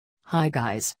Hi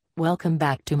guys, welcome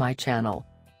back to my channel.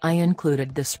 I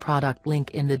included this product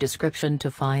link in the description to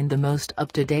find the most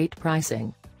up-to-date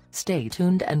pricing. Stay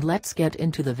tuned and let's get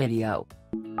into the video.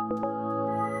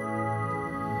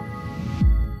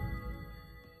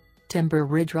 Timber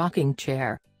Ridge Rocking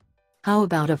Chair. How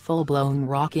about a full-blown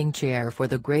rocking chair for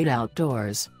the great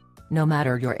outdoors? No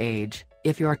matter your age,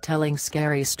 if you're telling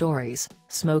scary stories,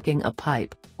 smoking a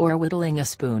pipe, or whittling a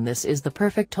spoon, this is the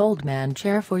perfect old man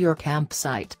chair for your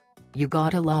campsite. You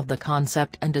gotta love the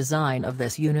concept and design of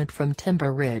this unit from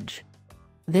Timber Ridge.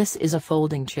 This is a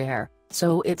folding chair,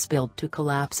 so it's built to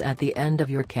collapse at the end of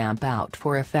your camp out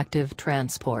for effective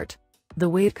transport. The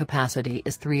weight capacity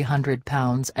is 300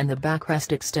 pounds and the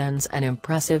backrest extends an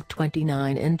impressive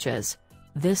 29 inches.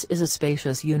 This is a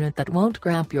spacious unit that won't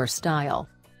cramp your style.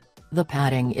 The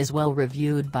padding is well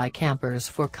reviewed by campers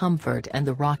for comfort and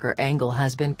the rocker angle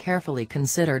has been carefully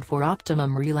considered for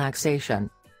optimum relaxation.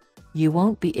 You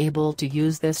won't be able to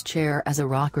use this chair as a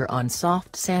rocker on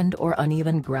soft sand or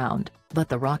uneven ground, but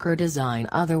the rocker design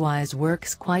otherwise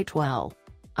works quite well.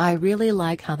 I really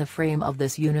like how the frame of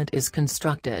this unit is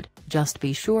constructed, just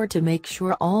be sure to make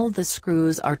sure all the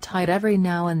screws are tight every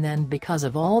now and then because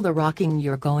of all the rocking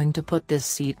you're going to put this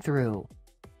seat through.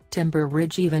 Timber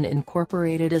Ridge even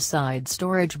incorporated a side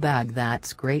storage bag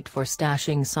that's great for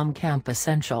stashing some camp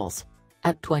essentials.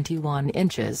 At 21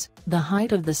 inches, the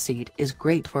height of the seat is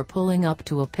great for pulling up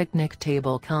to a picnic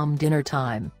table come dinner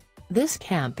time. This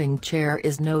camping chair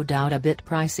is no doubt a bit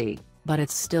pricey, but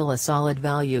it's still a solid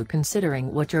value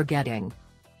considering what you're getting.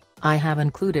 I have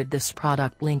included this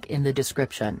product link in the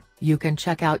description. You can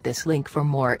check out this link for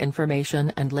more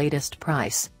information and latest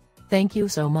price. Thank you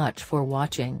so much for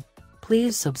watching.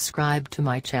 Please subscribe to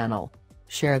my channel,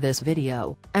 share this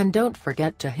video, and don't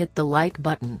forget to hit the like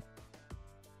button.